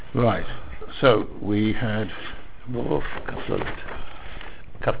Right. So we had Vov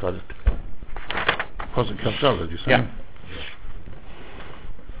Kafdalet. posuk Kafdalet, did you say? Yeah.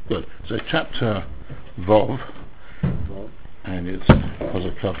 Good. So chapter Vov, and it's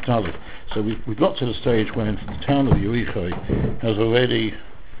posuk Kafdalet. So we got to the stage when the town of Yericho has already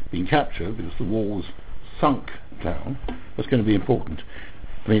been captured because the walls sunk down. That's going to be important.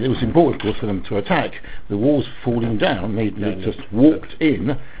 I mean, it was important, of course, for them to attack. The walls falling down, they just walked in.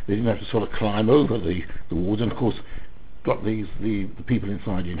 They didn't have to sort of climb over the walls, and of course got the people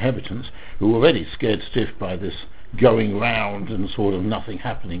inside, the inhabitants, who were already scared stiff by this going round and sort of nothing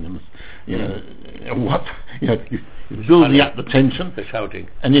happening, and building up the tension, the shouting,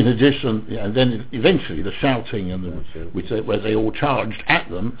 and in addition, and then eventually the shouting, and where they all charged at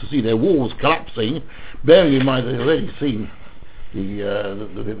them to see their walls collapsing, bearing in mind they'd already seen the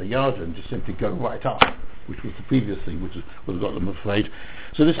Yarden just simply go right up, which was the previous thing, which would have got them afraid.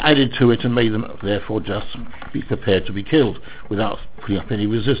 So this added to it and made them therefore just be prepared to be killed without putting up any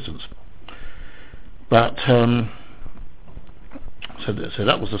resistance. But so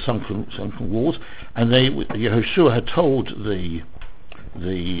that was the sunken walls, and Yehoshua had told the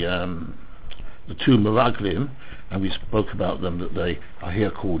two Meraglim, and we spoke about them, that they are here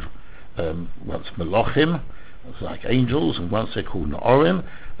called once Melochim, like angels, and once they're called Na'orim,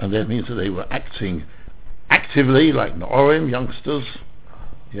 and that means that they were acting actively like Na'orim, youngsters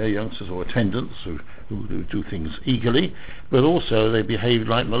or attendants who do things eagerly, but also they behaved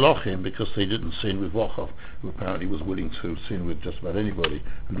like Melochim because they didn't sin with Wochov, who apparently was willing to sin with just about anybody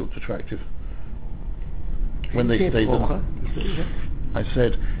who looked attractive. When they stayed there, I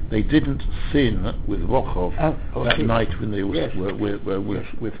said they didn't sin with Wochov that night when they were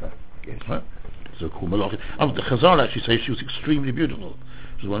with her. Yes. Right? So called Melochim. The Chazal actually say she was extremely beautiful.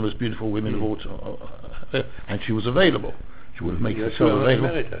 She was one of the most beautiful women of all time, and she was available. She would make herself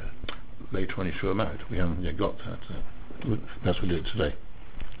available. Later on, Yehoshua married. We haven't yet got that. That's what we did today.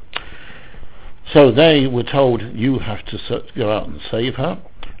 So they were told, you have to go out and save her.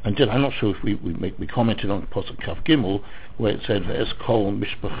 And I'm not sure if we commented on posuk Kaf Gimel, where it said "Es kol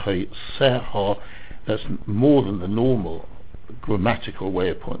mishpachei seha." That's more than the normal grammatical way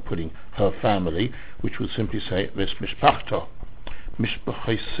of putting her family, which would simply say "Ves mishpachto."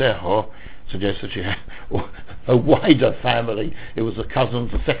 Mishpachei seha suggests that she had a wider family. It was the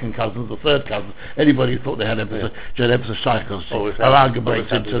cousins, the second cousins, the third cousins. Anybody who thought they had episode shaykhs are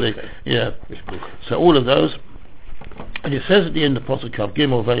aggregated to the So all of those. And it says at the end of posuk Kaf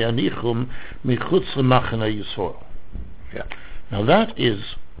Gimel, "Vayanichum michutz lemachane Yisrael." Yeah. Now that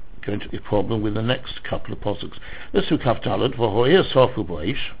is going to be a problem with the next couple of posuks. Let's do Kaf Dalet. V'hoyer sofu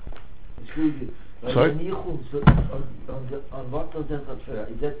b'reish. Sorry?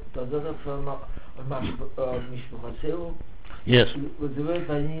 Yes.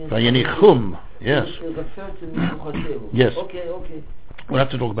 Vayanichum. Yes. Yes. Okay. We'll have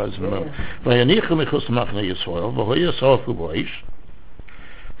to talk about this in a moment. Vayanichum michutz lemachane Yisrael. V'hoyer sofu b'reish.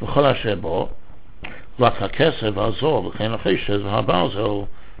 V'chol asher bo. V'at hakesev hazor. V'chein hacheshev v'habarzel.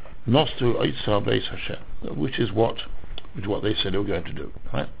 Nostu Eitzah Beis Hashem, which is what they said they were going to do,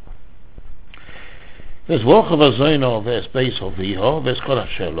 right? There's Wochav Azoino, there's Beis Hoviho, there's Kol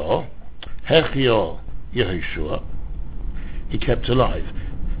Asher Lo, Hechio Yehoshua, he kept alive.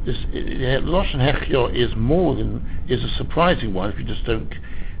 This Lashon Hechio is a surprising one if you just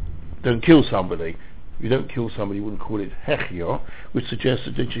don't kill somebody. If you don't kill somebody, you wouldn't call it Hechio, which suggests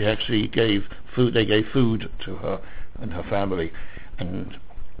that she actually gave food to her and her family, and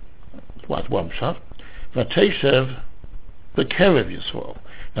what one shot? Vateshev Bekerev Yisrael.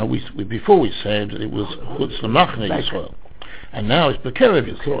 Now before we said it was Chutz Lemachne Yisrael, and now it's Bekerev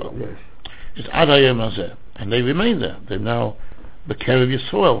Yisrael. Yes. It's Adayom Hazeh, and they remain there. They're now Bekerev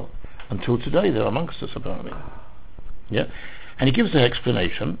Yisrael until today. They're amongst us apparently. Yeah, and he gives the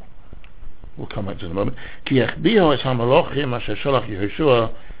explanation. We'll come back to it in a moment. Ki echbiho es hamalachim asher shalach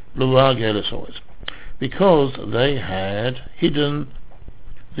Yehoshua l'rag helesoris, because they had hidden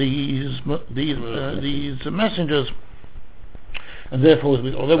these messengers, and therefore,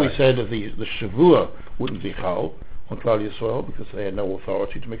 although we said that the Shavua wouldn't be Chal on Klal Yisrael because they had no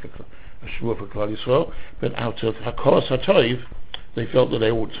authority to make a Shavua for Klal Yisrael, but out of Hakos HaToiv they felt that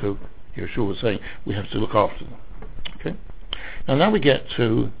they ought to. Yehoshua was saying we have to look after them. Okay. Now we get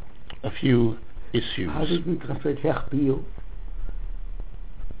to a few issues. How did we translate Hechbio?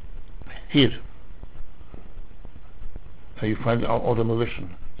 Hid. So you find Odom Mauritian.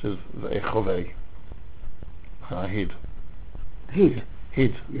 It says Echovei. Hid. Hid.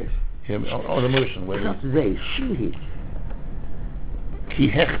 Yes. Odom Mauritian. Where not they. She hid. Ki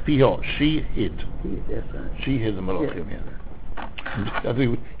Hechbio. She hid. That's right. She hid the Malachim. Yeah. I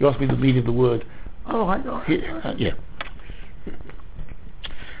think you asked me the meaning of the word. Oh, I know. Yeah.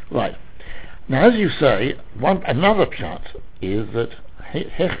 Right. Now, as you say, another pshat is that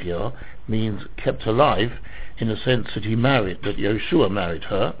Hechia means kept alive, in the sense that that Yehoshua married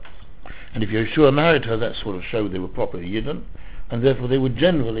her, and if Yehoshua married her, that sort of showed they were properly Yidden, and therefore they were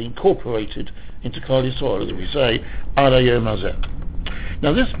generally incorporated into Klal Yisrael, as we say, Ad Hayom Hazeh.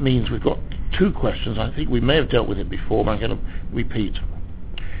 Now this means we've got two questions. I think we may have dealt with it before, but I'm going to repeat.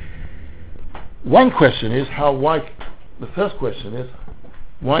 One question is the first question is,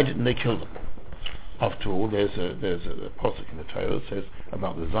 why didn't they kill them? After all, there's a posuk in the Torah that says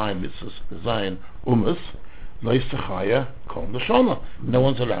about the Zion mitzvahs, the Zion umas, lo yisachaya kol neshama. No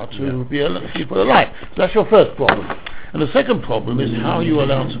one's allowed to be people alive. So that's your first problem. And the second problem is how you're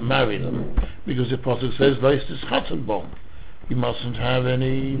allowed to marry them, because the posuk says lo yischaten bom. You mustn't have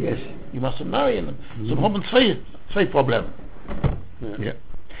any. Yes. You mustn't marry them. So problem say problem. Yeah.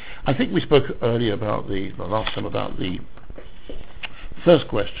 I think we spoke earlier about the last time about the first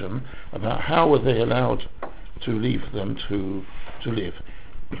question about how were they allowed to leave them to live,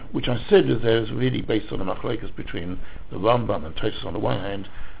 which I said that there is really based on the machlokes between the Rambam and Tosfos on the one hand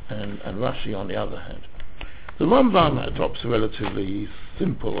and Rashi on the other hand. The Rambam adopts a relatively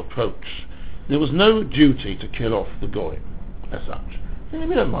simple approach. There was no duty to kill off the goyim as such.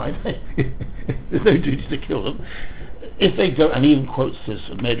 We don't mind. There's no duty to kill them. If they go, and he even quotes this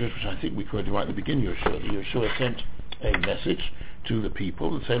Medrash, which I think we quoted right at the beginning of Yehoshua sent a message to the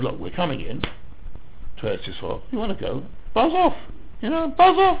people and said, look, we're coming in to Eretz Yisrael. You want to go? Buzz off.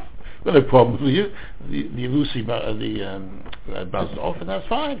 Buzz off. Got no problem with you. The Rusi buzzed off, and that's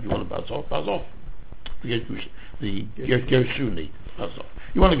fine. If you want to buzz off. The Gershuni buzzed off.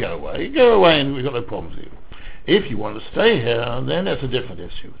 You want to go away, and we've got no problems with you. If you want to stay here, then that's a different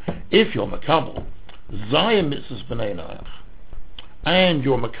issue. If you're makabel, Zion mitzvahs b'nei Nach, and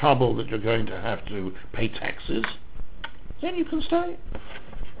you're makabel that you're going to have to pay taxes, then you can stay.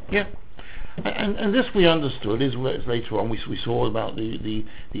 Yeah. And this we understood is later on we saw about the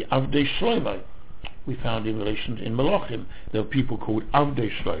Avdei Shlomo we found in relation in Malachim. There were people called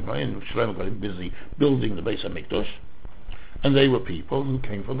Avdei Shlomo, and Shlomo got him busy building the Beis HaMikdash, and they were people who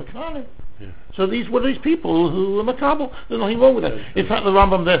came from the Canaan. Yeah. So these were people who were makabel. There's nothing wrong with that. In fact, the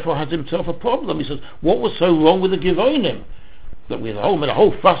Rambam therefore has himself a problem. He says, what was so wrong with the Givonim? That we made a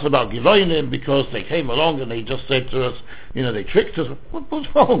whole fuss about Givonim because they came along and they just said to us, they tricked us. What's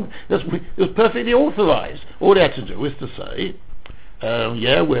wrong? It was perfectly authorized. All they had to do was to say,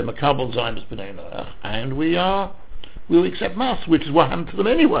 we're makabel Zion b'nei Nach, and we'll accept Mass, which is what happened to them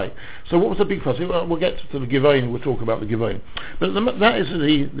anyway. So what was the big fuss? We'll get to the Givonim, we'll talk about the Givonim. But that is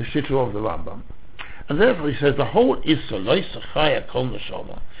the Shiur of the Rambam. And therefore he says the whole Issa lo yisachaya kol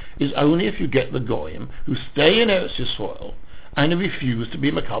neshama is only if you get the Goyim who stay in Eretz Yisrael and refuse to be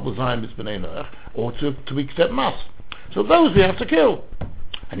makabel Zion b'nei Nach or to accept Mass. So those we have to kill.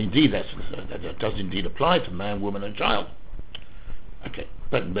 And indeed that does indeed apply to man, woman and child. Okay,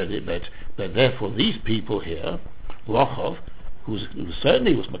 but therefore these people here, Rachov, who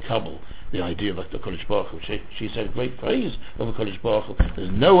certainly was makabel the idea of the Kodesh Baruch Hu, she said great praise of the Kodesh Baruch Hu. There's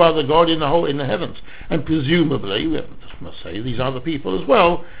no other God in the heavens, and presumably, we must say, these other people as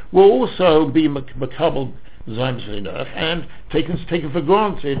well will also be makabel Zion b'nei Nach and taken for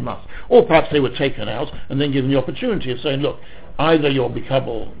granted Mass, or perhaps they were taken out and then given the opportunity of saying, look, either you're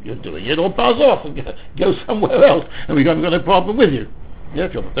makabel, you're doing it, or buzz off and go somewhere else, and we haven't got no problem with you. Yeah,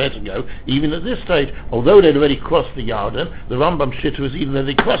 if you're prepared to go, even at this stage, although they'd already crossed the Yarden, the Rambam Shiur is even though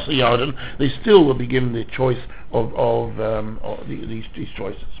they crossed the Yarden, they still will be given the choice of these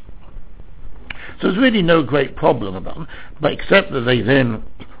choices. So there's really no great problem about them, but except that they then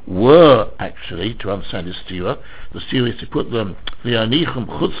were actually, to understand the Shiur is to put them v'yanichum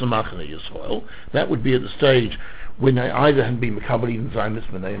chutz l'machne Yisrael. That would be at the stage when they either had been makabel even Zion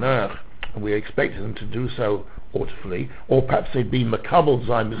b'nei Nach, and we expected them to do so audibly, or perhaps they'd been makabel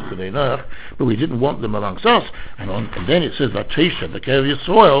Zion b'nei Nach, but we didn't want them amongst us. And then it says that Tisha, the care of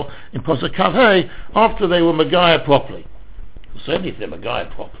Yisrael, in posuk Kav Hey, after they were Megaya properly. Certainly if they're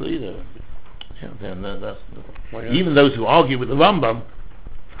Megaya properly, then that's even those who argue with the Rambam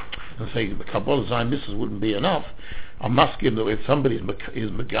and say the makabel Zion mitzvahs wouldn't be enough, I must give that if somebody is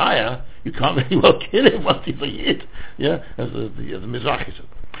Megaya, you can't very well kill him once he's a Yid, as the Mizrahi said.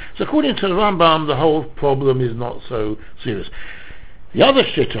 So according to the Rambam, the whole problem is not so serious. The other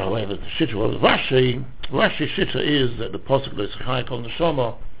Shiur, however, the Shiur of Rashi Shiur is that the posuk lo yisachaya kol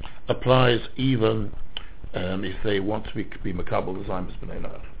neshama applies even if they want to be makabel Zion b'nei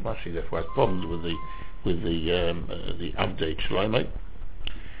Nach. Rashi therefore has problems with the Avdei Shlomo.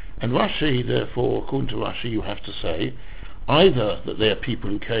 And Rashi, therefore, according to Rashi, you have to say, either that they are people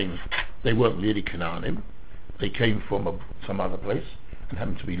who came, they weren't really Canaanim, they came from some other place and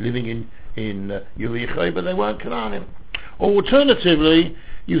happened to be living in Yericho, but they weren't Canaanim. Or alternatively,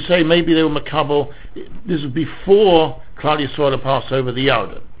 you say maybe they were Makabel. This was before Klal Yisrael passed over the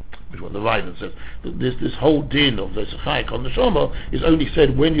Yarden, which is what the Raivan says. This whole din of the Zechayik on the Shomer is only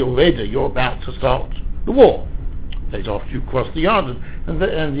said when you're ready, you're about to start the war. That's after you cross the Yarden.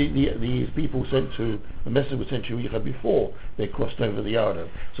 And these people the message was sent to Yericho before they crossed over the Yarden.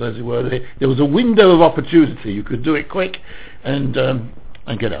 So as it were, there was a window of opportunity. You could do it quick and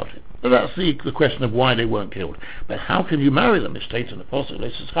get out of it. So that's the question of why they weren't killed. But how can you marry them? It states in the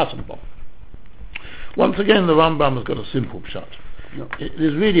posuk, once again, the Rambam has got a simple pshat. No.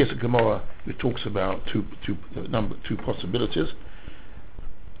 There's really a Gemara which talks about two possibilities.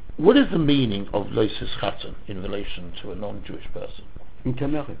 What is the meaning of leisis chatan in relation to a non-Jewish person?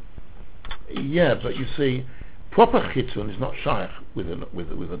 Intermarry. Yeah, but you see, proper chitun is not shaykh with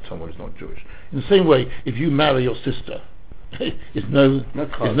someone who's not Jewish. In the same way, if you marry your sister, there's no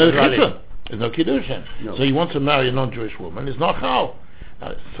chitun, there's no kiddushin. No. So you want to marry a non-Jewish woman, it's not chal.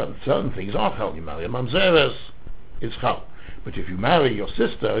 Now, certain things are chal. You marry a mamzeres, it's chal. But if you marry your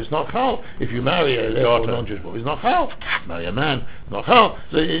sister, it's not chal. If you marry a non-Jewish woman, it's not chal. Marry a man, not chal.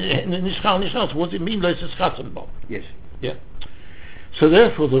 So nishchal. So what does it mean? Leisis chatan bo? Yes. Yeah. So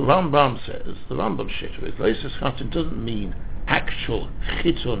therefore, the Rambam says, the Rambam Shiur is leisis chatan doesn't mean actual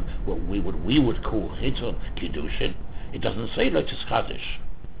chitun, what we would call chitun kiddushin. It doesn't say leisis chadish.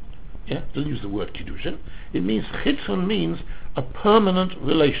 Yeah, it doesn't use the word kiddushin. It means chitun means a permanent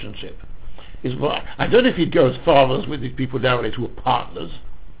relationship. I don't know if he'd go as far as with these people nowadays who are partners,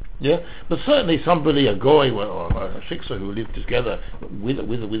 yeah, but certainly somebody, a goy or a shiksa who live together with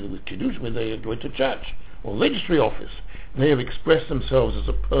kiddush, when they go to church or registry office, they have expressed themselves as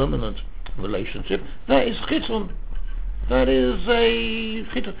a permanent relationship. That is chitun. That is a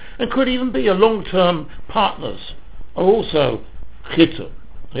chitun, and could even be a long-term partners are also chitun,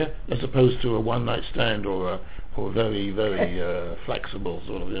 yeah, as opposed to a one-night stand or very flexible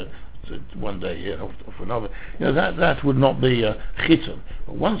sort of. One day here for another, that would not be a chitun.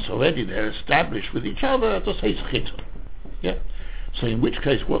 But once already they're established with each other, to say it's chitun. Yeah. So in which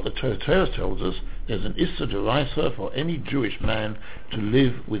case, what the Torah tells us, there's an issa deraisa for any Jewish man to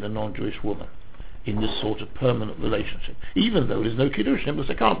live with a non-Jewish woman in this sort of permanent relationship, even though there's no kiddushin, because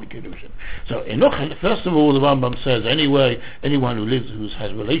there can't be kiddushin. So first of all, the Rambam says anyway, anyone who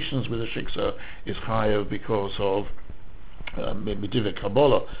has relations with a shiksa is chayav because of Mediveh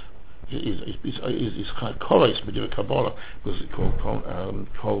Kabbalah. Is chores b'divrei Kabbalah, because it's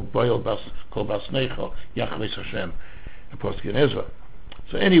called Baal Bas Necha Yachves Hashem and posuk in Ezra.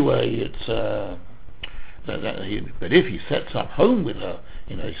 So anyway, it's but if he sets up home with her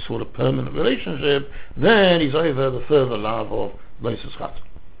in a sort of permanent relationship, then he's over the further love of leisis chatan.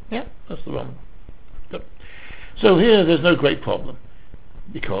 Yeah, that's the wrong. Good. So here, there's no great problem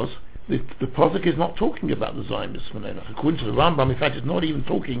because the posuk is not talking about the Zionist Menelech. According to the Rambam, in fact, it's not even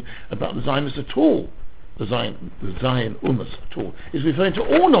talking about the Zionists at all. The Zion Umas at all. It's referring to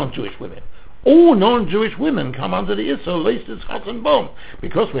all non-Jewish women. All non-Jewish women come under the Issa of leisis chatan bo,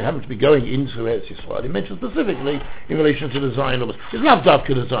 because we happen to be going into Eretz Yisrael. It mentions specifically in relation to the Zion Umas. It's not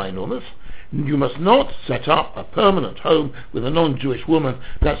dafka the Zion Umas. You must not set up a permanent home with a non-Jewish woman.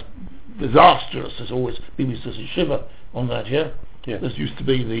 That's disastrous. There's always Bibi says Shiva on that here. Yeah. This used to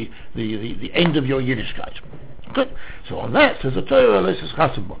be the end of your Yiddishkeit. Good. So on that says a Torah leisis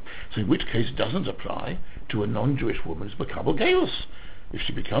chatan bo. So in which case it doesn't apply to a non-Jewish woman who's makabel geirus. If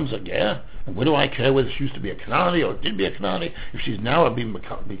she becomes a ger, and what do I care whether she used to be a Kanani or did be a Kanani? If she's now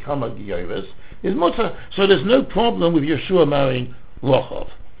become a geirus, is mutter. So there's no problem with Yehoshua marrying Rochov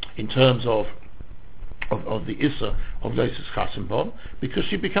in terms of the Issa of leisis chatan bo, because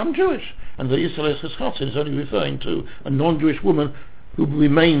she become Jewish, and the Issa leisis chatan is only referring to a non-Jewish woman who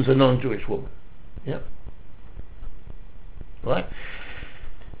remains a non-Jewish woman. Yeah, right.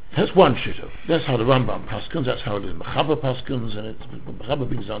 That's one shiur. That's how the Rambam paskins. That's how the Mechaber paskins, and Mechaber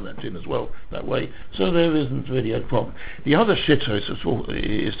brings on that in as well that way. So there isn't really a problem. The other shiur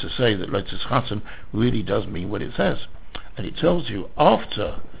is to say that leisis chatan really does mean what it says, and it tells you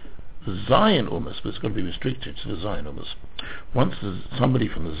after the Zion Umas, but it's going to be restricted to the Zion Umas. Once somebody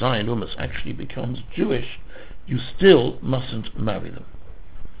from the Zion Umas actually becomes Jewish, you still mustn't marry them.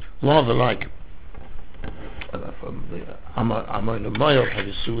 Rather like from the Amon Amayot had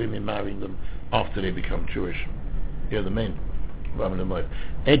Yisurim in marrying them after they become Jewish. Yeah, the men. Amon Amayot.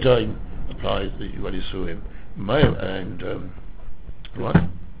 Edom applies the Yisurim. And what?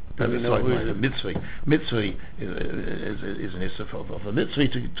 Mitzvah. Mitzvah is an issa of a mitzvah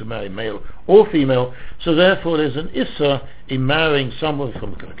to marry male or female. So therefore, there's an issa in marrying someone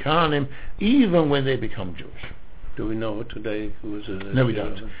from Canaanim, even when they become Jewish. Do we know today who is it? No, we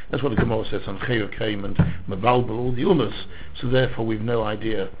don't. That's what the Gemara says on Shiur came and Mabalbal all the Umas. So therefore, we've no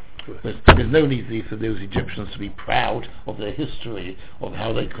idea. There's no need for those Egyptians to be proud of their history of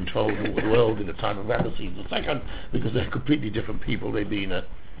how they controlled the world in the time of Ramesses II, because they're completely different people. They've been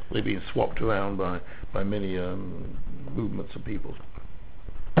swapped around by many movements of people.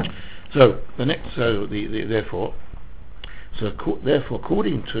 So therefore,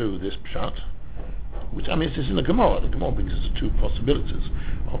 according to this pshat, which this is in the Gemara brings us two possibilities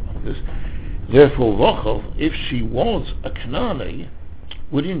of this. Therefore, Rachel, if she was a Canaanite,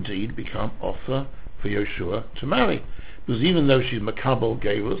 would indeed become offer for Yehoshua to marry, because even though she's Makabel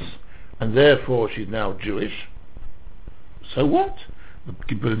Gavus, and therefore she's now Jewish, so what?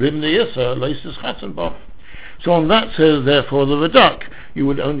 So on that says, therefore, the Radak,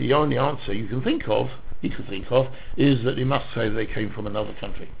 the only answer he could think of is that he must say they came from another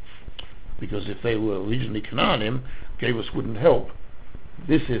country, because if they were originally Canaanim, Gavus wouldn't help.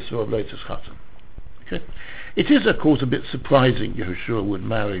 This is sort of Leitzes Chatan. Okay. It is, of course, a bit surprising Yehoshua would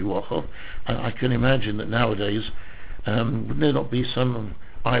marry Rachel, and I can imagine that nowadays would there not be some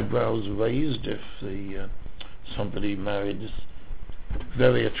eyebrows raised if somebody married this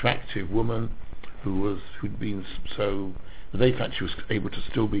very attractive woman who'd been so, they thought she was able to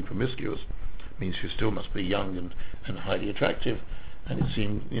still be promiscuous, means she still must be young and highly attractive, and it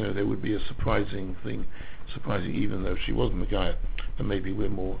seemed there would be a surprising even though she wasn't the guy, and maybe we're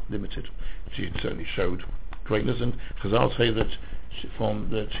more limited. She certainly showed greatness, and Chazal say that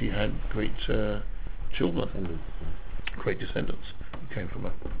she had great children, great descendants who came from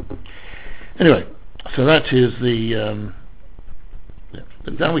her. Anyway, so that is the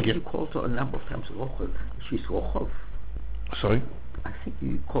but now we get. You called her a number of times Rochel. She's Rochel. Sorry? I think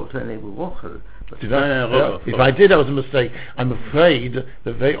you called her name Rochel. Did I? If I did, that was a mistake. I'm afraid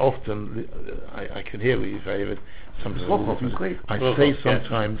that very often I can hear what you say, but sometimes I say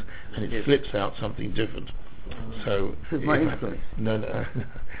sometimes and it slips out something different. So no.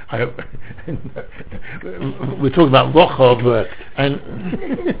 I hope we're talking about Rochel, and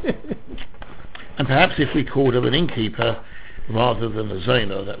perhaps if we called her an innkeeper rather than a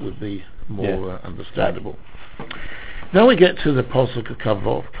zona, that would be more understandable. Now we get to the posuk of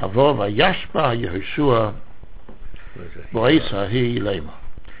Kavov. Kavov Yashba Yehoshua V'Eisahi Lema.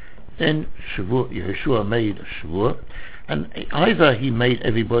 Then Yehoshua made a Shiur, and either he made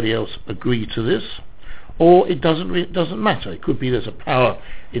everybody else agree to this, or it doesn't matter. It could be there's a power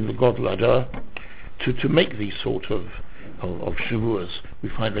in the God Ladder to make these sort of Shiurs. We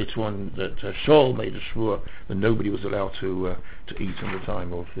find later on that Shaul made a Shiur that nobody was allowed to eat in the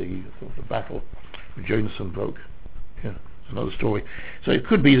time of the battle. Jonathan broke. Yeah, it's another story. So it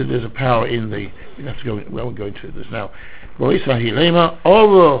could be that there's a power in the. We have to go. Well, we're going to this now.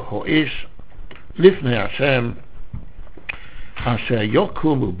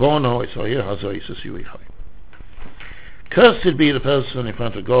 Cursed be the person in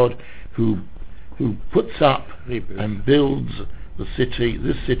front of God who puts up and builds this city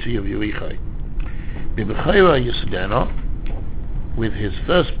of Yericho. With his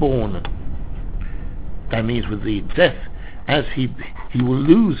firstborn, that means with the death, as he will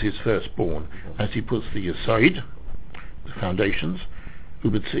lose his firstborn as he puts the Yesod, the foundations,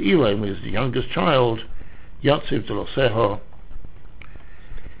 with the youngest child, Yatziv Deloseho,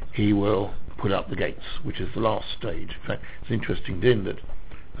 he will put up the gates, which is the last stage. In fact, it's interesting then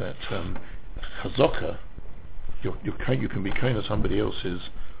that Chazaka, you can be kind of somebody else's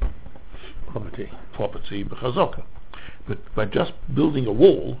property, but Chazaka. But by just building a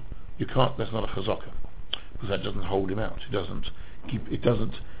wall, you can't. That's not a Chazaka, because that doesn't hold him out. It doesn't.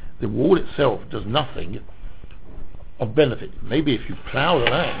 The wall itself does nothing of benefit. Maybe if you plough the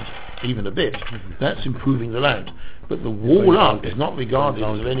land even a bit, that's improving the land. But the wall up is not regarded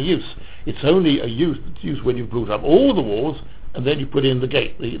as of any use. It's only it's used when you've built up all the walls and then you put in the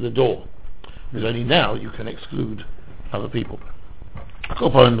gate, the door. Because only now you can exclude other people.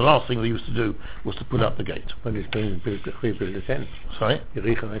 And the last thing they used to do was to put up the gate. Sorry?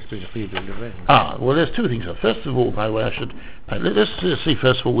 Well, there's two things. First of all, by the way, let's see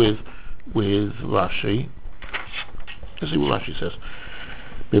first of all with Rashi. Let's see what Rashi says.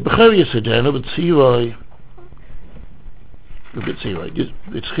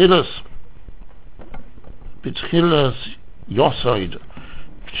 B'tchilas Yosod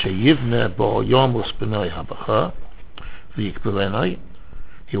sheyivne bo yomus b'nai habacha v'yikberenai.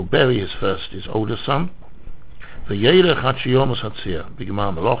 He'll bury his older son. V'yelech Hachiyomus Hatzir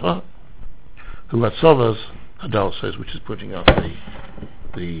B'Gemar Melocha, who Hatzovas Hadal says, which is putting up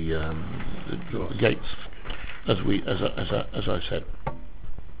the gates, as I said.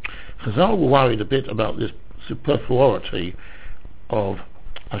 Chazal were worried a bit about this superfluity of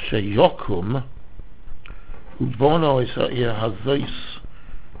Asher Yokum Ubono Isa'ir Hazois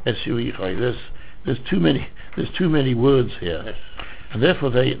Es Yerichai. There's too many words here, yes. And therefore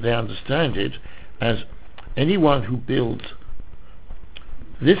they understand it as anyone who builds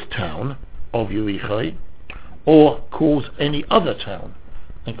this town of Yerichai, or calls any other town,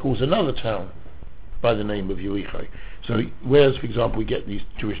 and calls another town by the name of Yerichai. So whereas, for example, we get these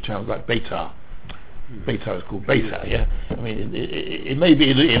Jewish towns like Beitar. Beitar is called Beitar, yeah? I mean, it may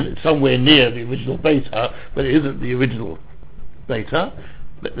be somewhere near the original Beitar, but it isn't the original Beitar.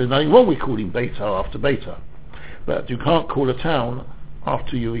 There's nothing wrong with calling Beitar after Beitar. But you can't call a town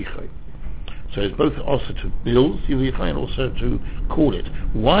after Yerichai. So it's both also to build Yerichai and also to call it.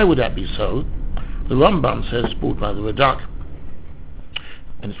 Why would that be so? The Rambam says, brought by the Radak,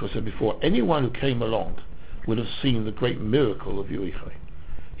 and it's what I said before, anyone who came along would have seen the great miracle of Yerichai.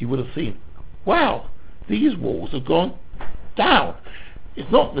 He would have seen, wow, these walls have gone down.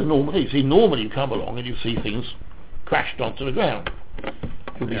 It's not the normal thing. See, normally you come along and you see things crashed onto the ground.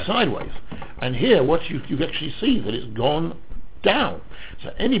 It'll be sideways. And here, what you actually see that it's gone down.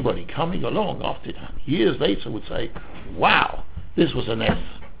 So anybody coming along after years later would say, wow, this was a ness.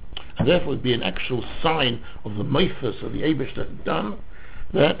 And therefore it would be an actual sign of the Mephus of the Eibush that had done,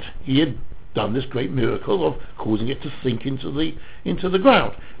 that he had done this great miracle of causing it to sink into the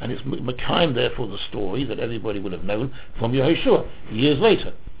ground. And it's Mekayim, therefore, the story that everybody would have known from Yehoshua years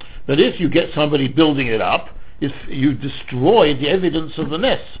later. But if you get somebody building it up, if you destroy the evidence of the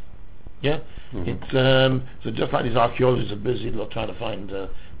ness, yeah, so just like these archaeologists are busy trying to find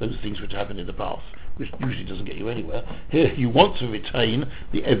those things which happened in the past, which usually doesn't get you anywhere. Here you want to retain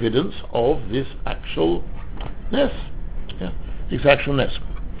the evidence of this actual ness, yeah, this actual ness.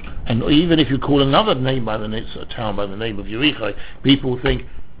 And even if you call another name by the name, a town by the name of Yerichai, people think,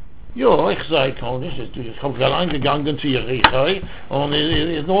 ja, ich sei konisch, ich komme gerade eingegangen zu Yerichai, und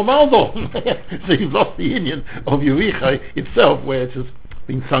it's normal though. So you've lost the union of Yerichai itself, where it has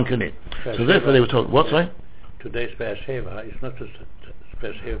been sunken in. So therefore they were told, what's that? Today's Beersheba is not just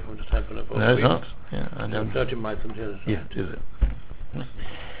Beersheba from the temple of No, it's not. Yeah, I know. 30 miles from here. Yeah, it is it.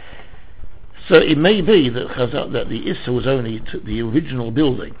 So it may be that the Issa was only the original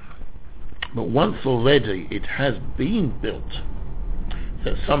building, but once already it has been built,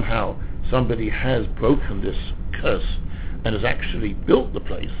 that somehow somebody has broken this curse and has actually built the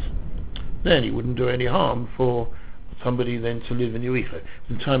place, then it wouldn't do any harm for somebody then to live in Yerichai.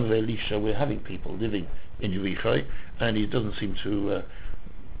 In the time of Elisha, we're having people living in Yerichai, and he doesn't seem to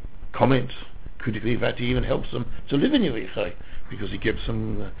comment critically. In fact, he even helps them to live in Yerichai because he gives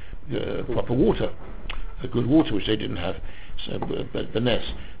them proper water, good water, which they didn't have. So, but the ness.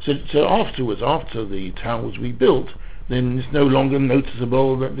 So afterwards, after the town was rebuilt, then it's no longer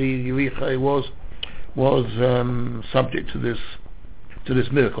noticeable that the Yerichai was subject to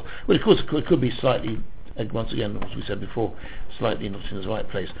this miracle. Well, of course, it could be slightly, once again, as we said before, slightly not in the right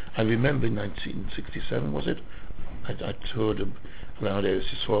place. I remember in 1967, was it? I toured around Eretz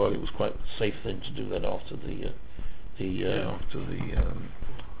Yisrael. It was quite a safe thing to do that after the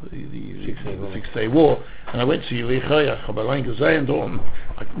 6-Day War, and I went to Yerichai.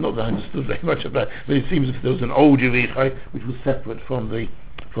 Not that I understood very much about it, but it seems as if there was an old Yerichai which was separate from the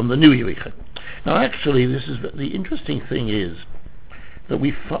new Yerichai. Now, actually, this is the interesting thing is that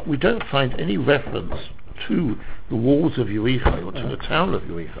we don't find any reference to the walls of Yerichai or to the town of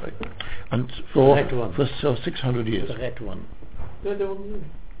Yerichai, and for 600 years. The red one.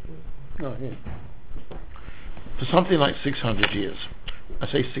 No, here. For something like 600 years. I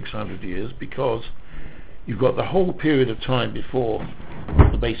say 600 years because you've got the whole period of time before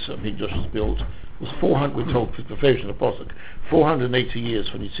the base of Mikdash was built was 400. We're told for the posuk 480 years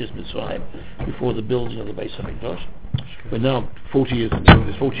from Yetzias Mitzrayim before the building of the base of Mikdash. We're now 40 years in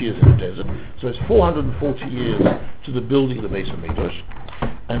the desert, so it's 440 years to the building of the base of Mikdash.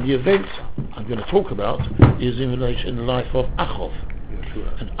 And the event I'm going to talk about is in relation to the life of Achov.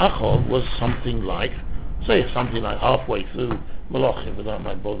 And Achov was something like halfway through Malachim, but I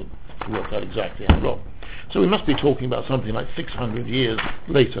might bother to work out exactly how long. So we must be talking about something like 600 years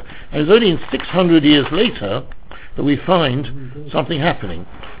later. And it's only in 600 years later that we find something happening.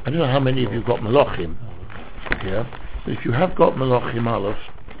 I don't know how many of you have got Malachim here, but if you have got Malachim Aleph,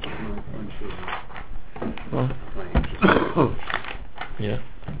 well, yeah,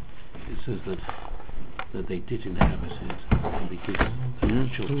 it says that that they did inhabit it, because the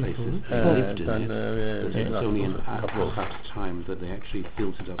actual places lived in it. But it's only in after time that they actually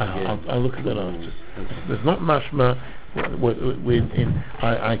built it up again. I'll look at that after. There's not much more.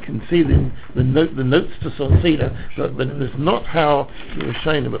 I can see the notes to Sonsida, but there's not how the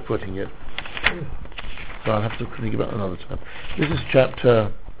Rishonim are putting it. So I'll have to think about another time. This is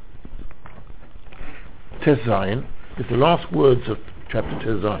chapter Tes Zayin. It's the last words of chapter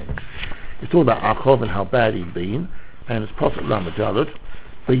Tes Zayin. It's all about Achov and how bad he'd been, and it's Prophet Lamed Daled.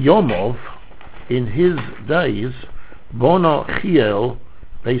 The Yomov, in his days, Bona Chiel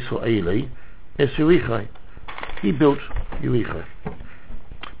Beiso Eli Es Yerichai. He built Yerichai.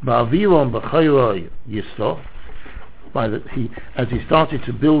 Ba'aviron B'chayroi Yisto. As he started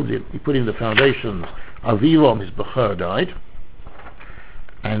to build it, he put in the foundations. Avirom, his Bechor, died,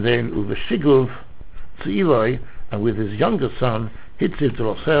 and then Uveshigov Tziroi, and with his younger son Hitziv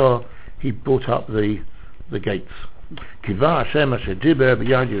Zeroseo, he brought up the gates. Kiva Hashem Asher Diber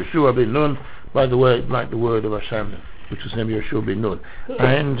B'Yad Yehoshua ben Nun, by the way, like the word of Hashem, which was named Yehoshua ben Nun.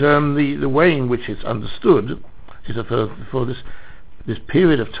 And the way in which it's understood is that for this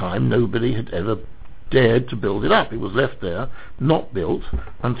period of time, nobody had ever dared to build it up. It was left there, not built,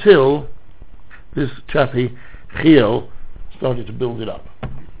 until this chappie Chiel started to build it up,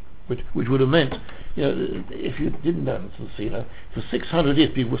 which would have meant, if you didn't know, for 600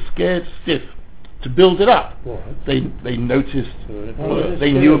 years people were scared stiff to build it up. What? They noticed,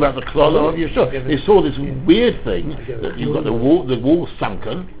 they knew about the Klola of Yehoshua. They saw this weird thing that you've got the wall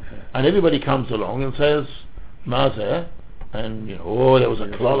sunken, and everybody comes along and says, Mazer, and there was a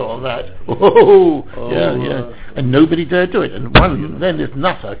Klola on that. Yeah. And nobody dared do it. And then this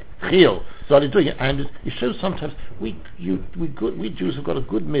Nach, Chiel, started doing it, and it shows sometimes we Jews have got a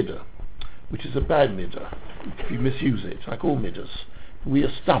good midah, which is a bad midah if you misuse it, like all midahs. We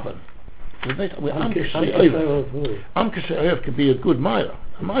are stubborn. We're Am Kasher Oyev can be a good milah.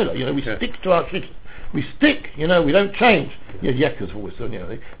 We stick to our shit. We stick, we don't change. Yekkers always done,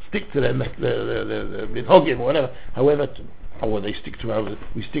 they stick to their minhagim or whatever. However, we stick to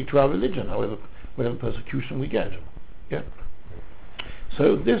our religion, whatever persecution we get. Yeah.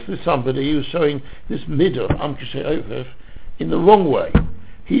 So this is somebody who's showing this midah of Am Kasher Oyev in the wrong way.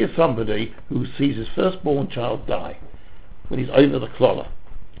 He is somebody who sees his firstborn child die when he's over the Klola.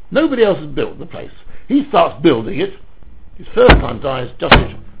 Nobody else has built the place. He starts building it. His first son dies just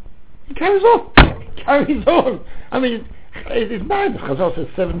as he carries on. I mean, it's mad. Chazal says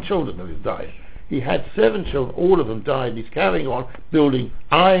 7 children of his died. He had 7 children, all of them died, and he's carrying on building.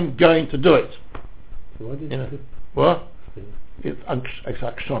 I'm going to do it. Why did you what? It's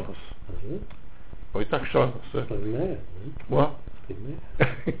akshonos. It's akshonos. What?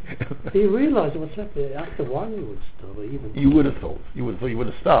 He realised what's happening. After one, he would stop. You would have thought. You would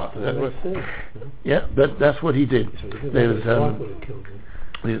have started. Yeah, that's what he did. There's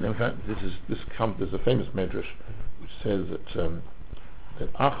in fact, there's a famous medrash which says that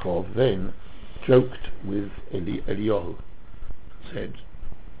Achov then joked with Eliyahu, said,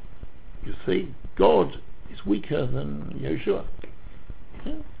 "You see, God is weaker than Yehoshua."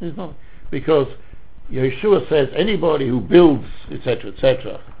 Yeah, he's not, because Yehoshua says anybody who builds, etc.,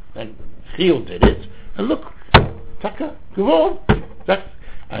 etc., and Chiel did it, and look, Taka, go on.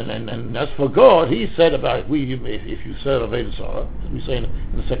 And as for God, he said about if you serve Avodah Zarah, as we say in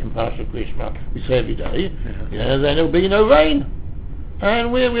the second parasha of Krishma, we say every day, then there'll be no rain.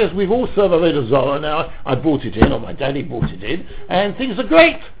 And we've all served Avodah Zarah now. I brought it in, or my daddy brought it in, and things are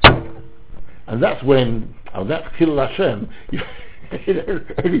great. And that's when, that's Kil Hashem. They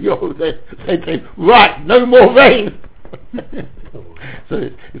say, right, no more rain. So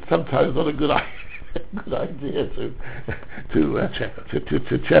it's sometimes not a good idea to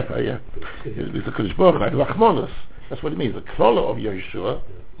chepa, yeah. It's the Kodesh Baruch Hu, Rachmanos. That's what it means. The Klola of Yehoshua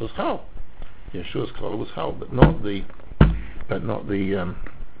was Chal. Yeshua's Klola was Chal, but not the Kodesh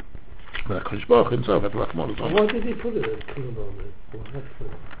Baruch Hu himself had Rachmanos. Why did he put it at Klola?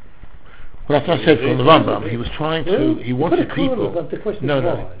 Well, that's what I said from the Rambam. He was trying to. He wanted people. But the question no.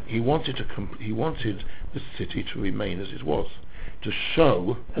 Why? He wanted the city to remain as it was, to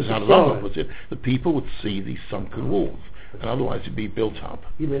show, as how the Rambam puts it, that people would see these sunken walls, and otherwise it'd be built up.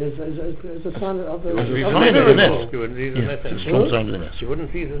 You mean as a sign of the? As a sign of the nest. You wouldn't see the nest. It's a strong sign of the nest. You wouldn't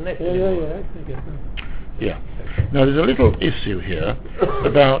see the nest. Yeah. Now there's a little issue here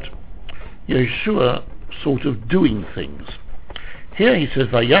about Yehoshua sort of doing things. Here he says,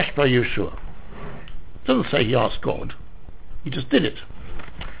 Vayash ba Yehoshua. Doesn't say he asked God. He just did it.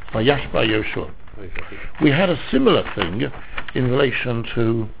 Vayash ba Yehoshua. We had a similar thing in relation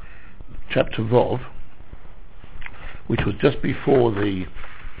to chapter Vov, which was just before the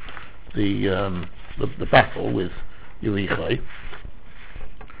the battle with Yericho.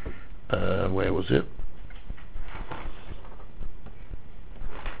 Where was it?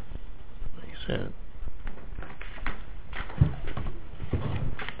 He said.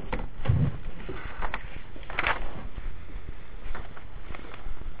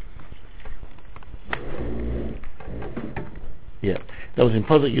 Yeah, that was in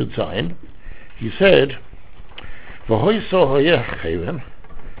posuk Yud Zayin. He said, "V'hoy so hoyech chayrim,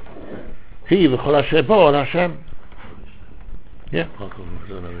 he v'chol asher bo al Hashem." Yeah,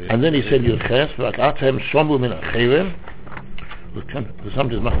 and then he said, "Yud ches v'ak atem shomu min achayrim,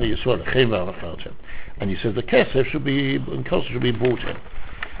 v'samtis machne yisrael achayim v'avachartem." And he says the kesef should be brought in.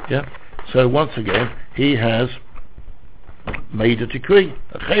 Yeah, so once again he has made a decree,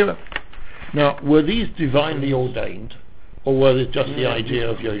 a chayrim. Now, were these divinely ordained, or were it just the idea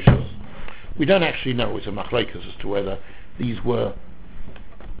of Yehoshua? We don't actually know. It's a machlekes as to whether these were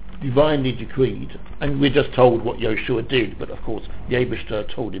divinely decreed, and we're just told what Yehoshua did, but of course the Eibishter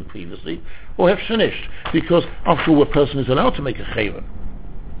told him previously, or have finished, because after all, a person is allowed to make a chayrim.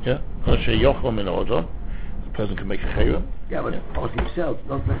 Yeah, the person can make a chayrim. Yeah, but on himself,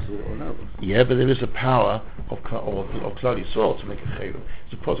 not necessarily on others. Yeah, but there is a power of Klal Yisrael to make a chayrim.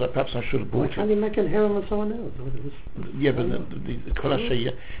 Suppose perhaps I should have brought it. Why can't he make a chayrim on someone else? Yeah, but the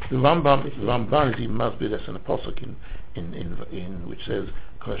Ramban is even must be less than a posuk in which says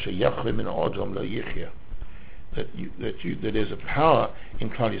that there's a power in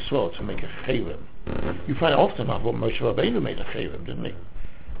Klal Yisrael to make a chayrim. You find often what Moshe Rabbeinu made a chayrim, didn't he?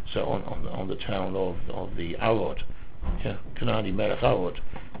 So on the town of the Arod, yeah, Kanani Melech Arod.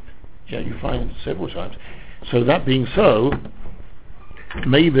 Yeah, you find several times. So that being so,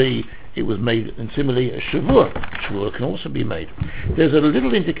 maybe it was made, and similarly a Shiur. Shiur can also be made. There's a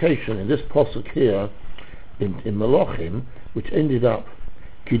little indication in this posuk here in Malachim, which ended up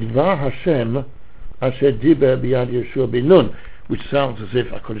Kidvar Hashem Asher Diber Biyad Yehoshua ben Nun, which sounds as if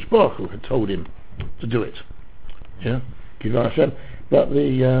HaKadosh Baruch Hu had told him to do it. Yeah, Kidvar Hashem. But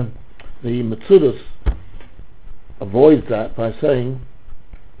the Metzudos avoids that by saying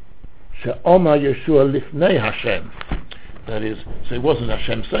She'omar Yehoshua lifnei Hashem. That is, so it wasn't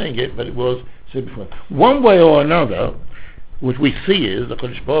Hashem saying it, but it was said before. One way or another, what we see is that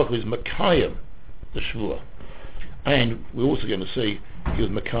HaKadosh Baruch Hu is Mekayim, the Shvuah. And we're also going to see he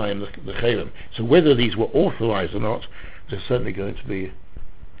was Mekayim, the Chayrim. So whether these were authorized or not, they're certainly going to be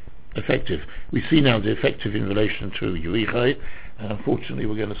effective. We see now the effective in relation to Yericho, and unfortunately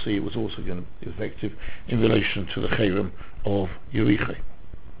we're going to see it was also going to be effective in relation to the Chayrim of Yericho,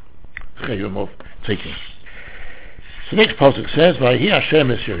 Chayrim of taking. So next pasuk says, "Vayi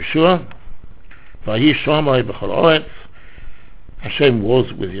Hashem es Yehoshua, vayi Shamai b'chol haaretz." Hashem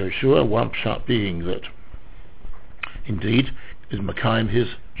was with Yehoshua. One pshat being that, indeed, is Mekayim his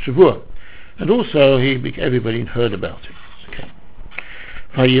Shavua, and also everybody heard about him. Okay.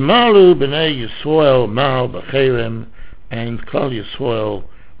 Vayimalu b'nei Yisrael mal b'chayrim, and Klal Yisrael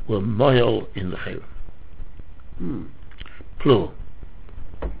were moil in the chayrim. Plural.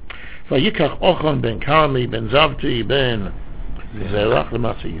 Vayikach Ochon ben Karmi ben Zavti ben Zerach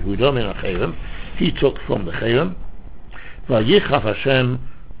lemasa Yehuda min hachayrim. He took from the chayrim. Vayichaf Hashem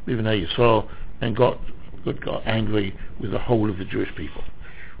b'nei Yisrael, and got angry with the whole of the Jewish people.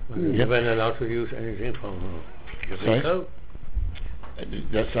 You weren't allowed to use anything from Yericho?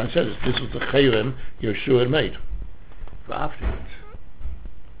 That's what I said. This was the chayrim Yehoshua had made. For afterwards.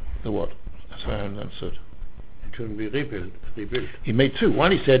 The what? That's how I answered. It shouldn't be rebuilt. He made two.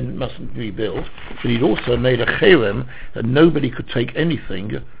 One, he said it mustn't be built, but he'd also made a chayrim that nobody could take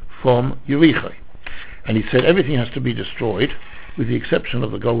anything from Yericho. And he said everything has to be destroyed, with the exception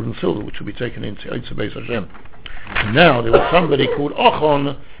of the gold and silver, which will be taken into Eitz Beis Hashem. And now there was somebody called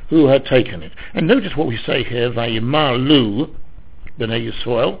Ochon who had taken it. And notice what we say here, Vayimalu b'nei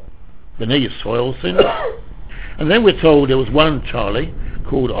Yisrael sinned. And then we're told there was one Charlie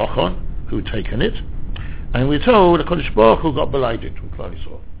called Ochon who had taken it, and we're told the HaKadosh Baruch Hu got belayed from Klal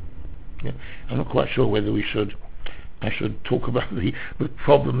Yisrael. Yeah? I'm not quite sure whether I should talk about the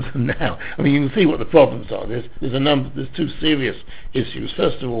problems now. I mean, you can see what the problems are. There's two serious issues.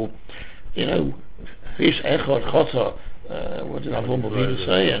 First of all, Ish Echad Chotah, what did Avram Avinu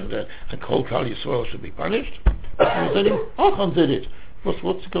say? And Kol Klal Yisrael should be punished. And he said, Ochon did it. What's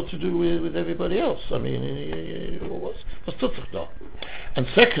it got to do with everybody else? I mean, what's Tutzach? And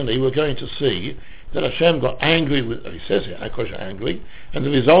secondly, we're going to see that Hashem got angry with, he says here, Akash angry, and the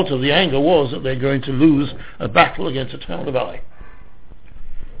result of the anger was that they're going to lose a battle against the town of Ai.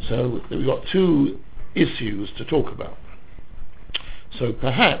 So we've got two issues to talk about. So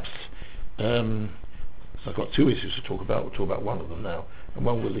perhaps, so I've got two issues to talk about. We'll talk about one of them now. and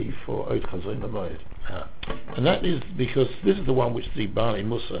one will leave for Od Chazon Lamoed. And that is because this is the one which the Baalei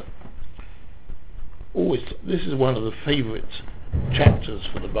Musa always, this is one of the favourite chapters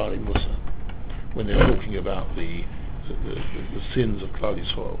for the Baalei Musa when they're talking about the sins of Klal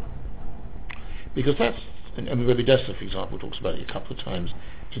Yisrael. Because that's, and Rabbi Dessler, for example, talks about it a couple of times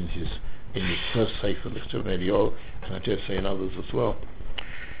in his first Sefer, Lichter Medio, and I dare say in others as well.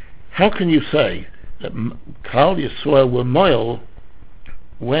 How can you say that Klal Yisrael were moil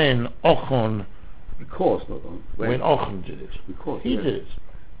when Ochon, because not on when Ochon did it? Because he did it.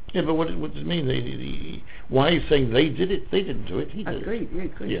 Yeah, but what does it mean? Why are you saying they did it? They didn't do it. He did agreed,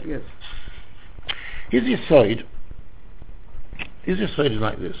 it. Yes. His aside is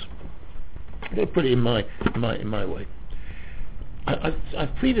like this. I'm going to put it in my way.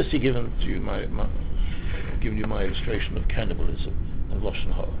 I've previously given you my illustration of cannibalism and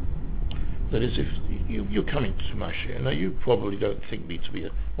Lashon Hara. That is, if you're coming to my Shiur, now you probably don't think me to be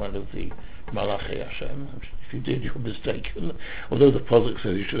one of the Malachei Hashem. If you did, you're mistaken. Although the posuk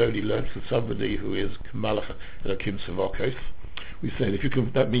says you should only learn from somebody who is Malach Elokim Tzavokos. We say if you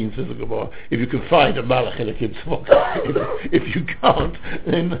can, that means in the Gemara, if you can find a Malach Elokim Tzavokos. If you can't,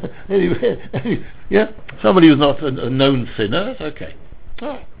 then anyway, yeah, somebody who's not a known sinner, that's okay. All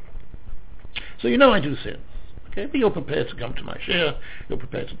right. So I do sins. Okay, but you're prepared to come to my Shiur, you're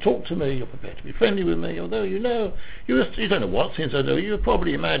prepared to talk to me, you're prepared to be friendly with me, although you don't know what sins I do. You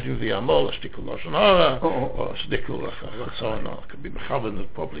probably imagine the Amol, a shtickle Lashon Hara, or a shtickle Ratzon, or it could be Mechavan,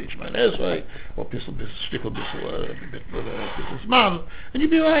 probably Ishmael Ezra, or shtickle Bissel Zman, and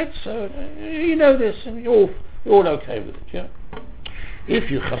you'd be right, so you know this, and you're all okay with it, yeah? If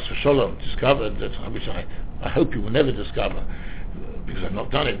you, Chas v'Sholom, discovered that, which I hope you will never discover, because I've not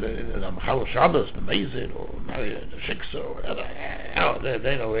done it, I'm Chal Shabbos, B'Mezid, or marry a Shiksa, or whatever,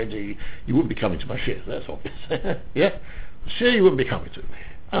 then already you wouldn't be coming to my Shiur, that's obvious. Yeah? Shiur you wouldn't be coming to.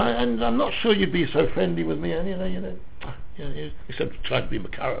 And I'm not sure you'd be so friendly with me, and except to try to be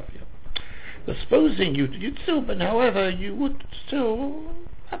Makarov. Yeah. But supposing you'd still, but however, you would still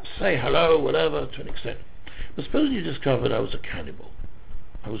perhaps say hello, whatever, to an extent. But supposing you discovered I was a cannibal,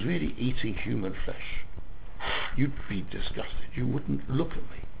 I was really eating human flesh, you'd be disgusted. You wouldn't look at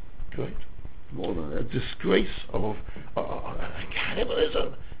me. Correct? More than a disgrace of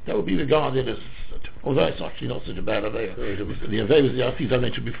cannibalism. That would be regarded as, although it's actually not such a bad affair. The things I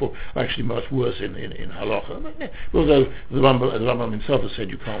mentioned before are actually much worse in halacha. Although the Rambam himself has said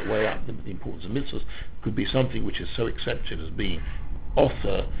you can't weigh up the importance of mitzvahs. Could be something which is so accepted as being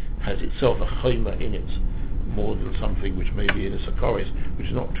author, has itself a chayma in it, more than something which may be in a sakoris, which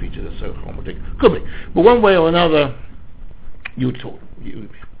is not treated as so chromatic. Could be. But one way or another, you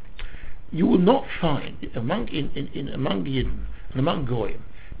will not find, among Yidden and among Goyim,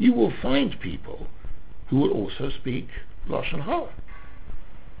 you will find people who will also speak Lashon Hara.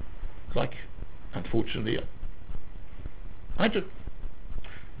 Like, unfortunately, I do.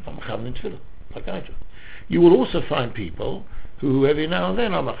 I'm a Chavan in Tefillah, like I do. You will also find people who every now and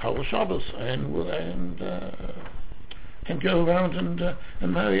then are Machal Shabbos and go around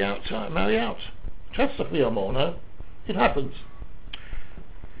and marry out. Just like we are more now. It happens.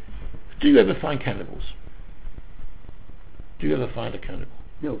 Do you ever find cannibals? Do you ever find a cannibal?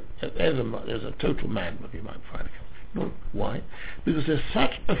 No. There's a total man when you might find a cannibal. No. Why? Because there's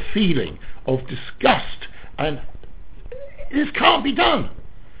such a feeling of disgust and this can't be done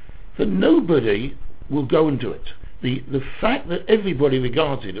that nobody will go and do it. The fact that everybody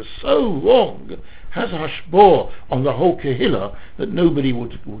regards it as so wrong has a hashbor on the whole kehillah that nobody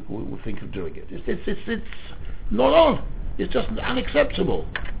would think of doing it. It's not on. It's just unacceptable.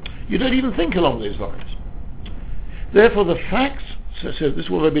 You don't even think along these lines. Therefore, the facts, so this is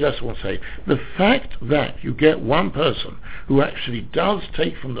what Rabbi Dessler will say, the fact that you get one person who actually does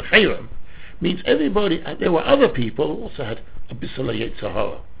take from the Chayrim means everybody, and there were other people who also had a bissel Yetzer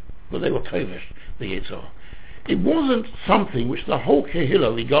Hara, but they were kovish, the Yetzer Hara. It wasn't something which the whole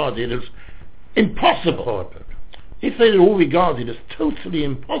Kehillah regarded as impossible. If they had all regarded as totally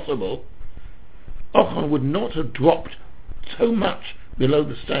impossible, Ochon would not have dropped so much below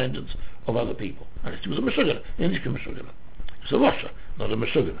the standards of other people. And it was a Meshugana, an Ishka Meshugana. It's a Rasha, not a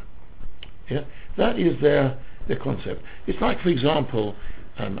Meshugana. Yeah? That is their concept. It's like, for example,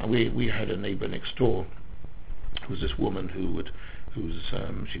 we had a neighbour next door who was this woman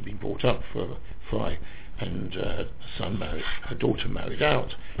she'd been brought up for a fry, and her daughter married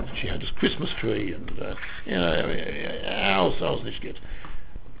out, and she had this Christmas tree, and ours nishkit.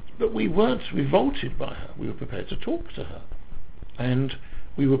 But we weren't revolted by her. We were prepared to talk to her, and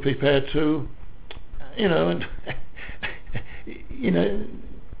we were prepared to, you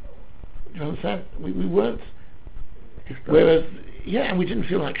understand? We weren't. Whereas and we didn't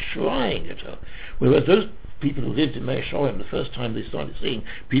feel like shrieing at her. Whereas those people who lived in Mea Shorim, the first time they started seeing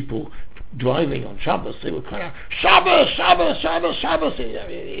people driving on Shabbos, they would cry out, Shabbos, Shabbos, Shabbos, Shabbos.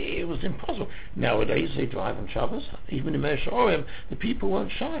 It was impossible. Nowadays they drive on Shabbos. Even in Mea Shorim, the people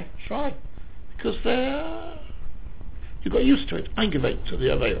weren't shy, because you got used to it. Eingeweiht to the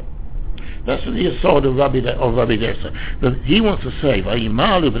Aveira. That's the Yesod of Rabbi Dessa. That he wants to say, the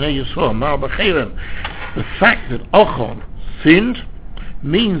fact that Ochon sinned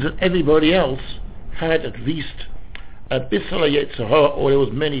means that everybody else had at least a Bissala Yetzirah, or there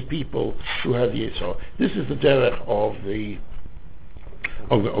was many people who had the Yetzirah. This is the derech of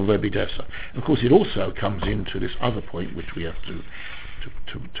Rabbi Dessa. Of course, it also comes into this other point which we have to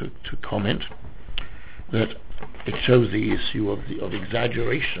comment, that it shows the issue of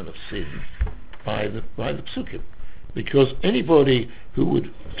exaggeration of sin by the psukim, because anybody who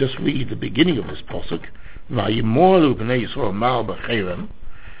would just read the beginning of this posuk, Vayimoru b'nei Yisrael mal b'cherem,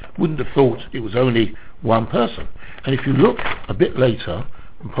 wouldn't have thought it was only one person. And if you look a bit later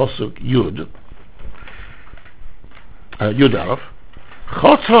in posuk Yud Aleph,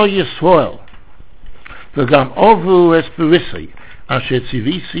 Chotha Yisrael v'gam ovu es berisi asher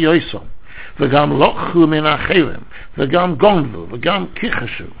tzivisi yosom v'gam lokhu min acherem v'gam gonvu v'gam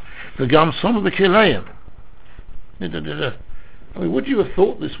kichashu v'gam som v'kileim. I mean, would you have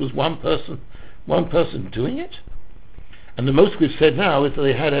thought this was one person doing it? And the most we've said now is that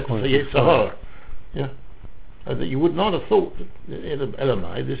they had Yetzirah. Yeah. That you would not have thought that in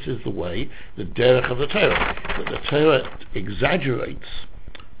Elamai, this is the way, the derech of the Torah, that the Torah exaggerates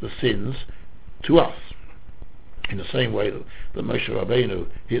the sins to us. In the same way that Moshe Rabbeinu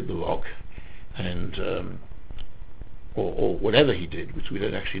hit the rock, and or whatever he did, which we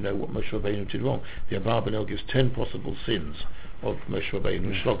don't actually know what Moshe Rabbeinu did wrong. The Abarbanel gives 10 possible sins of Moshe Rabbeinu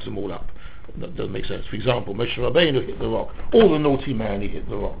and slogs them all up. That doesn't make sense. For example, Moshe Rabbeinu hit the rock. All the naughty man, he hit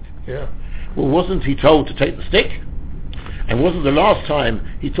the rock. Yeah. Well, wasn't he told to take the stick? And wasn't the last time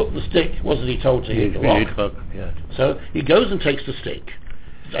he took the stick, wasn't he told to hit the rock? Yeah. So he goes and takes the stick,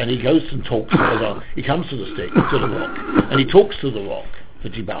 and he goes and talks. He comes to the stick, to the rock, and he talks to the rock. So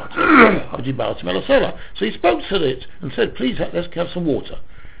he spoke to it and said, please, let's have some water.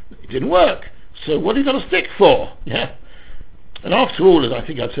 It didn't work. So what have you got a stick for? Yeah. And after all, as I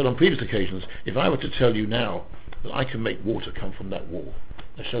think I've said on previous occasions, if I were to tell you now that I can make water come from that wall,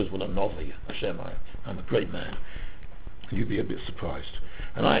 that shows what a novi, Hashem, I'm a great man, you'd be a bit surprised.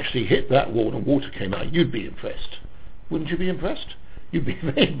 And I actually hit that wall and water came out, you'd be impressed. Wouldn't you be impressed? You'd be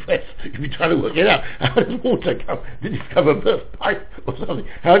very impressed. You'd be trying to work it out. How does water come? Did it come a burst pipe or something?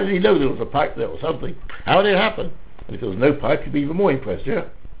 How did he know there was a pipe there or something? How did it happen? And if there was no pipe, you'd be even more impressed, yeah?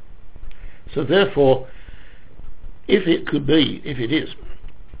 So therefore, if it is,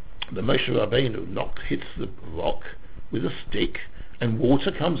 the Moshe Rabbeinu hits the rock with a stick and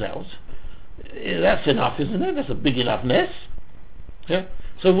water comes out, that's enough, isn't it? That's a big enough mess. Yeah?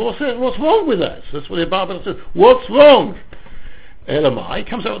 So what's wrong with that? That's what the Bible says. What's wrong? Elamai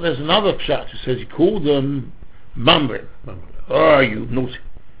comes out, there's another pshat who says he called them Mamrim. Oh, you naughty.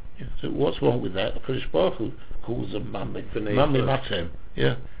 Yeah, so what's wrong with that? The Kodesh Baruch Hu calls them Mamrim. Mamrim Matem.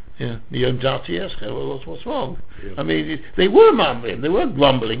 Yeah. Niyom Dati Esker. What's wrong? Yeah. I mean, they were Mamrim. They weren't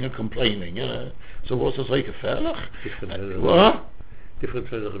grumbling and complaining, you know. So what's the sake of Ferlach? What? Different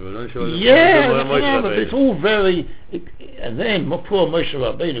yeah, but it's all very... And then poor Moshe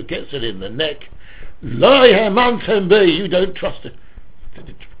Rabbeinu gets it in the neck. Lo Yehamantem Bi, you don't trust it.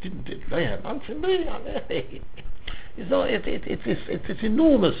 Didn't Lo Yehamantem Bi? It's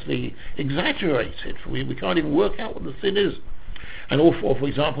enormously exaggerated. We can't even work out what the sin is. And for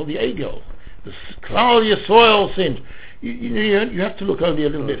example, the Egel, the Klal Yisrael sinned. You have to look only a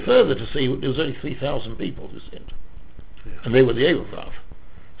little bit further to see there was only 3,000 people who sinned, and they were the Egel.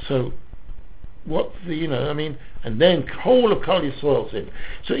 So and then whole of Klal Yisrael sinned.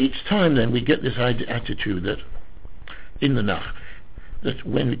 So each time then we get this attitude that in the Nach, that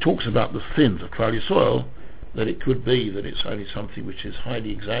when he talks about the sins of Klal Yisrael, that it could be that it's only something which is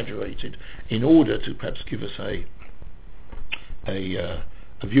highly exaggerated in order to perhaps give us a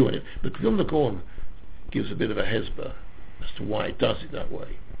view on it. But Vilna Gaon gives a bit of a hesber as to why it does it that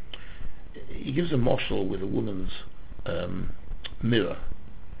way. He gives a moshel with a woman's mirror,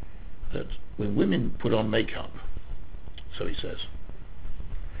 that when women put on makeup, so he says,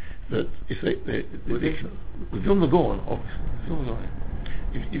 that if they with Vilna Gaon,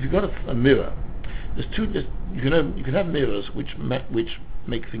 if you've got a mirror, you can have mirrors which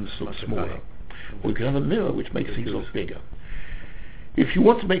make things look smaller, or you can have a mirror which makes things look bigger. If you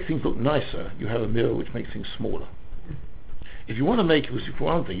want to make things look nicer, you have a mirror which makes things smaller. If you want to make it, for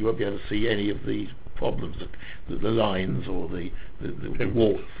one thing, you won't be able to see any of the problems, the lines or the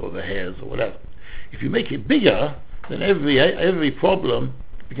warts or the hairs or whatever. If you make it bigger, then every problem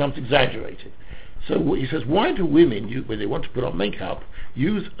becomes exaggerated. So he says, why do women, when they want to put on makeup,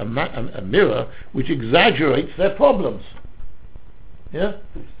 use a mirror which exaggerates their problems? Yeah,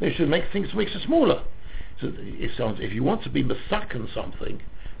 they should make it smaller. So if you want to be masakan something,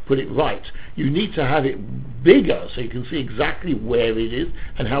 put it right, you need to have it bigger so you can see exactly where it is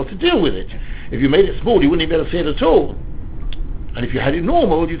and how to deal with it. If you made it small, you wouldn't be able to see it at all. And if you had it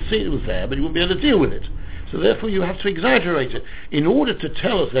normal, you'd see it was there, but you wouldn't be able to deal with it. So therefore you have to exaggerate it. In order to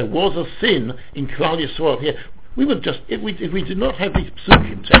tell us there was a sin in Klal Yisrael here, we would just, if we did not have these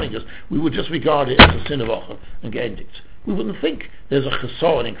psukim telling us, we would just regard it as a sin of Ochel and end it. We wouldn't think there's a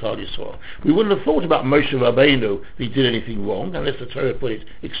chesaron in Klal Yisrael. We wouldn't have thought about Moshe Rabbeinu if he did anything wrong, unless the Torah put it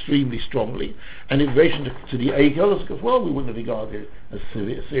extremely strongly. And in relation to the Eichel as well, we wouldn't have regarded it as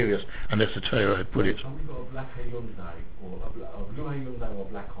serious unless the Torah had put it. Have we got a black Hyundai or a blue Hyundai or a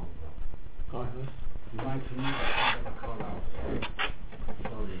black Honda? You might see that a car out.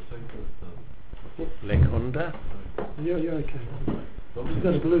 Sorry, so good. Black Honda? You're okay. You've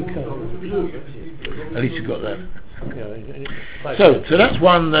got a blue car. At least you got that. So that's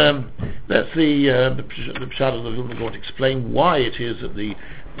one. That's the pshat of the Vilna Gaon to explain why it is that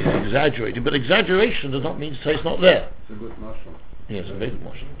it's exaggerated. But exaggeration does not mean to say it's not there. It's a good marshal. Yes, a very good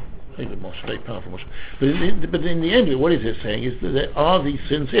marshal. Very good marshal, very powerful marshal. But in the end, what is it saying is that there are these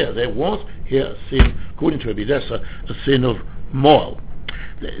sins here. There was here a sin, according to Rabbi Dessa, a sin of moral.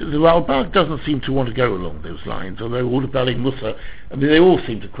 The Ralbag doesn't seem to want to go along those lines, although all the Bali Musa, I mean, they all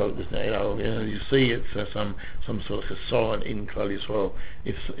seem to quote this. You see, it's some sort of chesaron in Klal Yisrael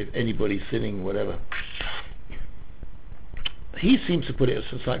if anybody's sinning, whatever. He seems to put it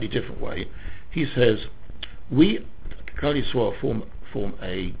a slightly different way. He says, we, Klal Yisrael, form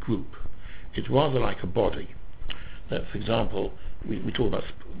a group. It's rather like a body. That, for example, we talk about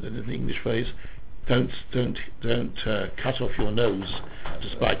the English phrase, don't cut off your nose to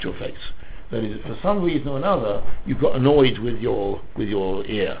spite your face. That is, for some reason or another, you got annoyed with your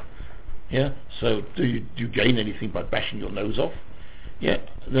ear. Yeah. So do you gain anything by bashing your nose off? Yeah.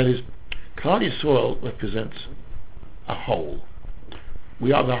 That is, Klal Yisrael represents a whole.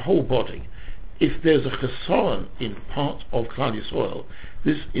 We are the whole body. If there's a chesaron in part of Klal Yisrael,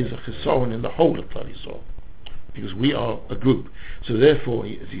 this is a chesaron in the whole of Klal Yisrael, because we are a group. So therefore,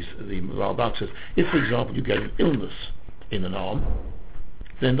 the Ralbag says, if, for example, you get an illness in an arm,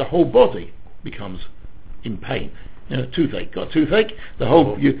 then the whole body becomes in pain. Toothache. Got a toothache? The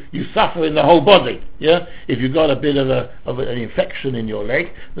whole you suffer in the whole body. Yeah. If you've got a bit of an infection in your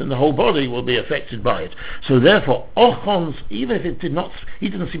leg, then the whole body will be affected by it. So therefore, Ochon's, even if it did not, he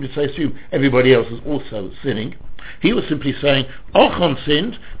didn't seem to assume everybody else is also sinning. He was simply saying, Ochon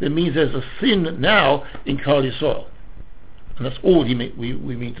sinned. That means there's a sin now in Klal Yisrael, and that's all we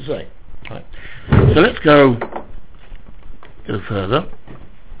mean to say. Right. So let's go further.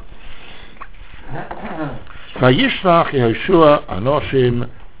 Vayishlach Yehoshua Anoshim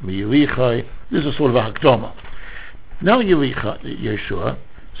miYerichai. This is sort of a hakdama. Now Yehoshua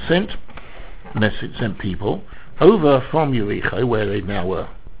sent people over from Yerichai, where they now were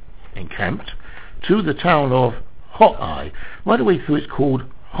encamped, to the town of Ho'ai. Right away through it's called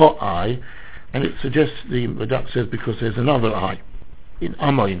Ho'ai, and it suggests, the Radak says, because there's another eye in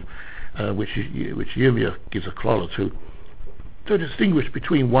Amoin, which Yirmiyah gives a klala to. To distinguish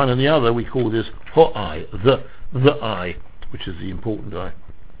between one and the other, we call this Ho'ai, the eye, which is the important eye.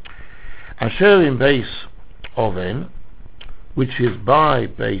 Asher in base Oven, which is by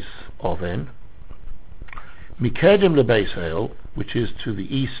base Oven, Mikedem le base El, which is to the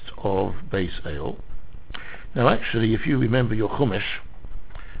east of base El. Now actually, if you remember your Chumash,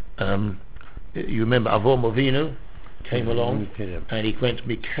 you remember Avram Avinu came along and he went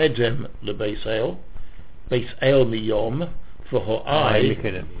Mikedem le base El miyom, for Ho'ai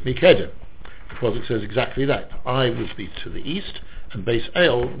Mikedem. The posuk says exactly that. I was to the east and base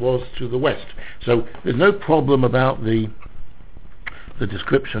El was to the west. So there's no problem about the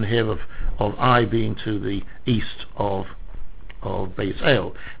description here of I being to the east of base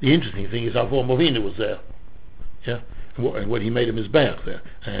El. The interesting thing is Avram Avinu was there. Yeah, and when he made a mizbeach there,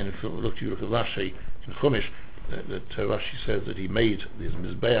 and if you look at Rashi in Chumash, that Rashi says that he made this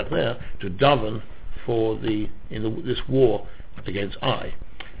mizbeach there to daven for this war against Ai.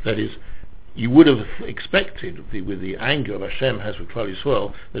 That is, you would have expected, with the anger of Hashem has with Klal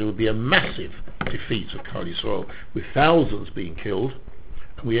Yisrael, that it would be a massive defeat of Klal Yisrael, with thousands being killed,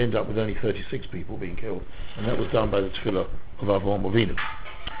 and we end up with only 36 people being killed, and that was done by the tefillah of Avram Avinu.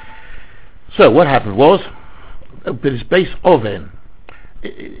 So what happened was, but it's base Oven,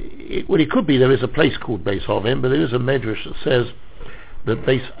 it could be there is a place called Beis Oven, but there is a medrash that says that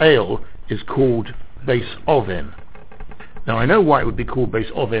Beis El is called Beis Oven. Now I know why it would be called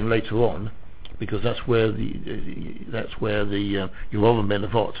Beis Oven later on, because that's where the Yehoshua ben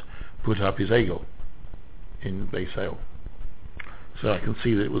Avot put up his egel in Beis El. So I can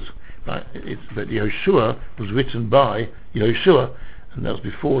see that it was, but Yehoshua was written by Yehoshua, and that was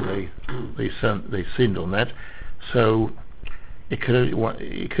before they sinned on that. So it could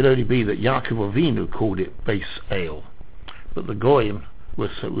only be that Yaakov Avinu called it Beis El, but the Goyim were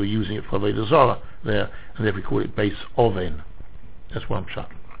using it for Avodah Zarah there, and therefore we call it Beis Oven. That's one shot.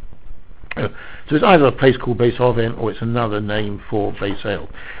 So it's either a place called Beis Oven or it's another name for Beis El.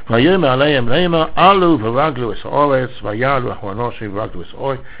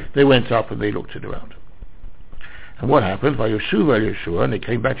 They went up and they looked it around. And what happened? Yehoshua, and they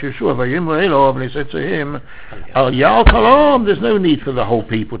came back to Yehoshua, and they said to him, there's no need for the whole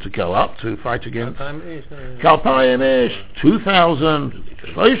people to go up to fight against Kalpayim-ish, 2,000,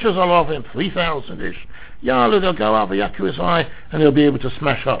 3,000-ish. They'll go up, and they'll be able to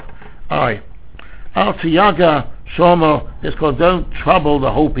smash up. Al-Tiyaga Shomo, it's called don't trouble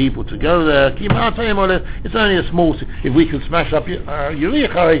the whole people to go there. It's only a small, if we can smash up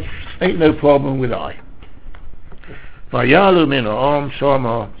Yericho, ain't no problem with I. So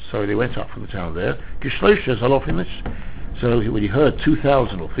they went up from the town there. So when he heard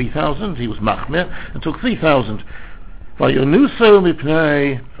 2,000 or 3,000, he was machmir and took 3,000. And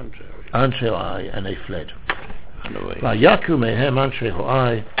they fled.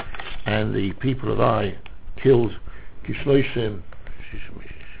 And the people of Ai killed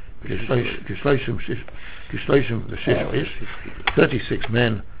 36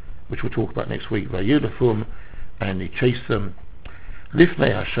 men, which we'll talk about next week. And he chased them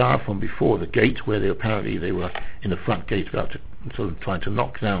Lifnei Hashar, from before the gate, where they were in the front gate, about to trying to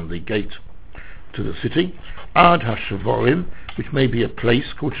knock down the gate to the city. Ad HaShavorim, which may be a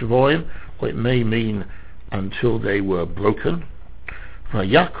place called Shavorim, or it may mean until they were broken.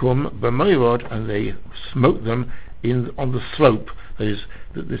 Vayakum B'Moirod, and they smote them on the slope. That is,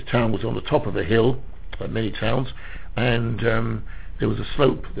 this town was on the top of a hill, like many towns, and there was a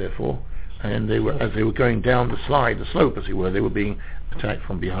slope, therefore. And as they were going down the slope, as it were, they were being attacked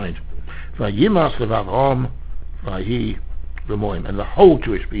from behind. Vayimas Levav Vayi Remoim, and the whole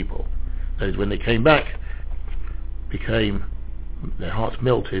Jewish people, that is, when they came back, their hearts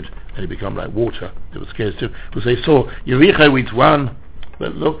melted, and they become like water. They were scared too, because they saw Yericho we'd won,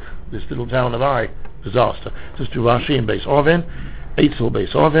 but look, this little town of Ai, disaster. This is to Rashi in Beis Oven, Eitzel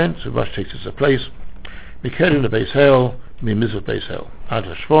Beis Oven, so Rashi takes us a place. Mikedim the Beis El, Mimizav Beis El, Ad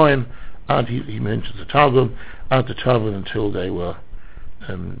HaShvoim, and he mentions the Targum, and the Targum until they were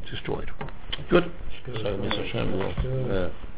destroyed. Good. So Mr. Hashem will